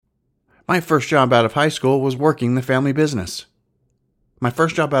My first job out of high school was working the family business. My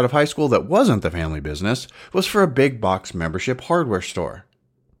first job out of high school that wasn't the family business was for a big box membership hardware store.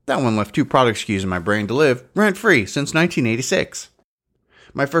 That one left 2 product SKUs in my brain to live rent-free since 1986.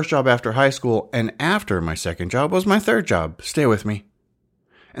 My first job after high school and after my second job was my third job, stay with me.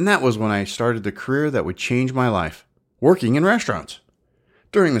 And that was when I started the career that would change my life, working in restaurants.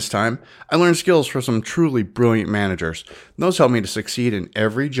 During this time, I learned skills from some truly brilliant managers. Those helped me to succeed in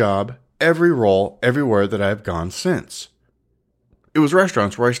every job, every role, everywhere that I've gone since. It was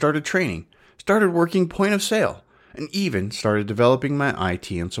restaurants where I started training, started working point of sale, and even started developing my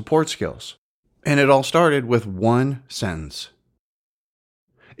IT and support skills. And it all started with one sentence.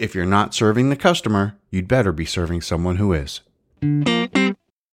 If you're not serving the customer, you'd better be serving someone who is.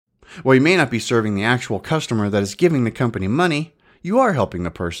 While you may not be serving the actual customer that is giving the company money, you are helping the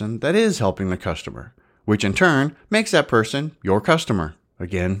person that is helping the customer, which in turn makes that person your customer.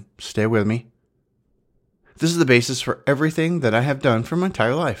 Again, stay with me. This is the basis for everything that I have done for my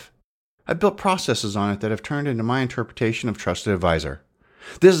entire life. I've built processes on it that have turned into my interpretation of Trusted Advisor.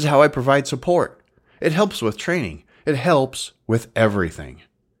 This is how I provide support. It helps with training. It helps with everything.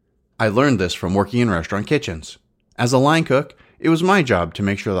 I learned this from working in restaurant kitchens. As a line cook, it was my job to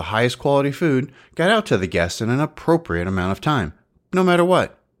make sure the highest quality food got out to the guests in an appropriate amount of time, no matter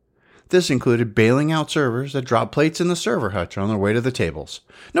what. This included bailing out servers that dropped plates in the server hutch on their way to the tables.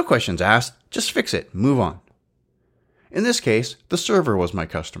 No questions asked, just fix it, move on. In this case, the server was my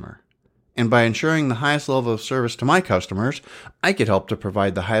customer. And by ensuring the highest level of service to my customers, I could help to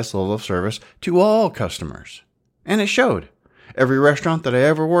provide the highest level of service to all customers. And it showed. Every restaurant that I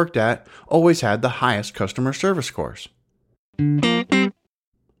ever worked at always had the highest customer service scores.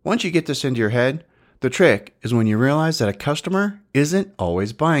 Once you get this into your head, the trick is when you realize that a customer isn't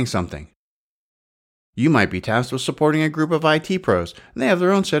always buying something. You might be tasked with supporting a group of IT pros, and they have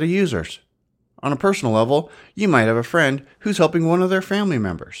their own set of users. On a personal level, you might have a friend who's helping one of their family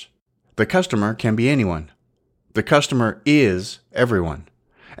members. The customer can be anyone. The customer is everyone,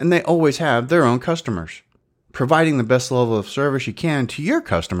 and they always have their own customers. Providing the best level of service you can to your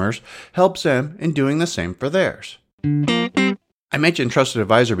customers helps them in doing the same for theirs. I mentioned Trusted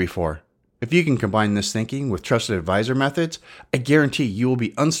Advisor before. If you can combine this thinking with Trusted Advisor methods, I guarantee you will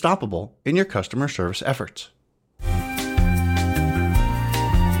be unstoppable in your customer service efforts.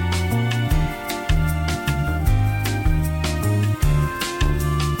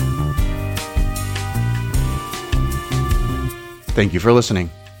 Thank you for listening.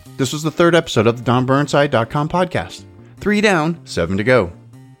 This was the 3rd episode of the DonBurnside.com podcast. 3 down, 7 to go.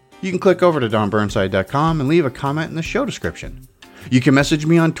 You can click over to DonBurnside.com and leave a comment in the show description. You can message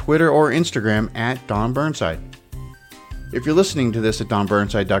me on Twitter or Instagram at Don Burnside. If you're listening to this at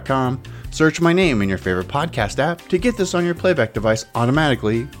DonBurnside.com, search my name in your favorite podcast app to get this on your playback device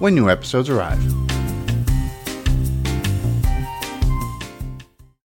automatically when new episodes arrive.